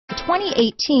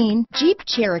2018 Jeep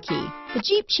Cherokee. The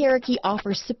Jeep Cherokee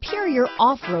offers superior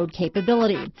off-road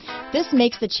capability. This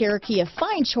makes the Cherokee a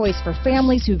fine choice for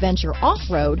families who venture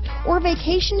off-road or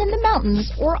vacation in the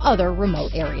mountains or other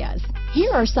remote areas.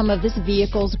 Here are some of this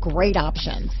vehicle's great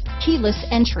options: keyless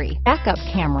entry, backup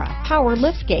camera, power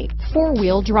liftgate,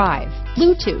 four-wheel drive,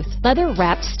 Bluetooth,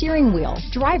 leather-wrapped steering wheel,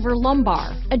 driver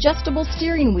lumbar, adjustable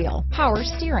steering wheel, power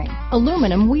steering,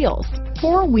 aluminum wheels,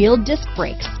 four-wheel disc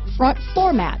brakes, front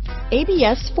floor mats,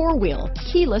 ABS four-wheel,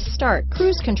 keyless start,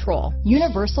 cruise control,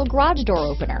 universal garage door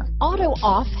opener,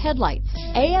 auto-off headlights,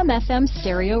 AM/FM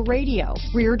stereo radio,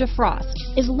 rear defrost.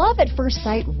 Is love at first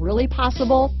sight really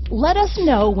possible? Let us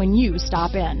know when you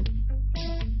stop in.